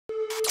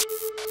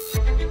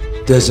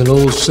There's an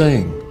old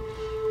saying,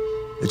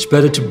 it's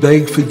better to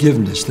beg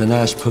forgiveness than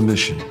ask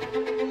permission.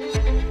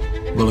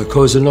 Well, a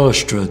Cosa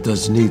Nostra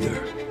does neither.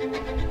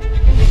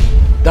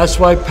 That's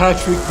why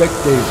Patrick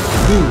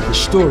Bet-David knew the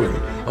story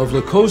of La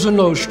Cosa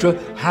Nostra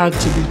had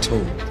to be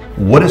told.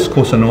 What is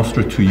Cosa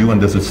Nostra to you, and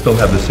does it still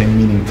have the same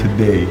meaning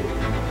today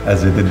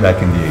as it did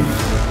back in the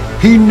 80s?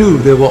 He knew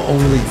there were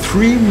only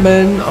 3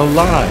 men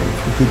alive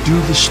who could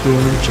do the story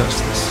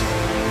justice.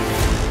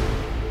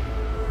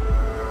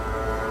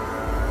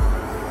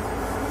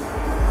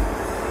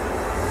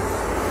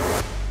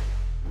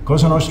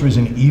 Cosa Nostra is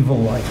an evil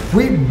life.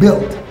 We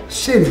built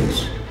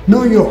cities,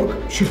 New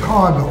York,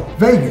 Chicago,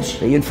 Vegas.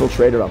 They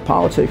infiltrated our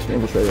politics, they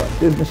infiltrated our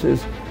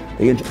businesses,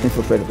 they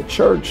infiltrated the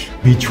church.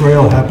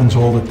 Betrayal happens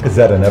all the time. Is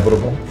that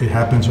inevitable? It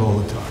happens all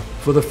the time.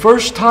 For the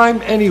first time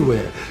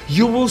anywhere,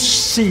 you will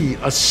see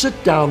a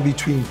sit-down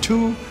between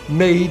 2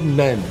 made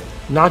men.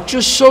 Not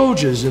just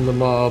soldiers in the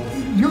mob.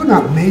 You're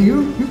not me,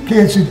 you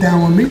can't sit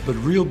down with me.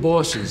 But real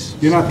bosses.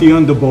 You're not the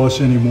underboss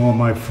anymore,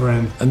 my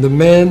friend. And the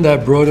man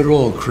that brought it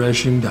all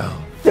crashing down.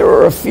 There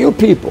are a few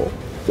people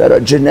that are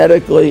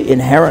genetically,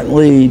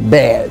 inherently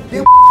bad.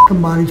 Their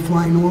bodies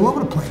flying all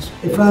over the place.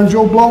 They found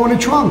Joe Blow in the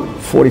trunk.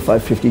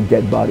 45, 50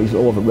 dead bodies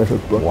all over Red Hook,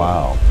 Brooklyn.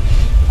 Wow.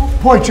 Don't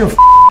point your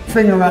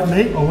finger at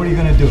me. Oh, what are you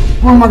gonna do?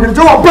 What am I gonna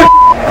do? I'll break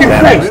your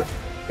face.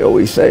 They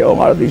always say, oh, a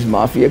lot of these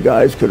mafia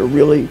guys could have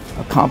really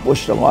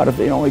accomplished a lot if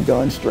they'd only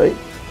gone straight.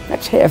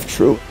 That's half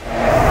true.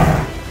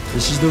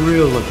 This is the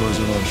real La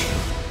Cosa Nostra.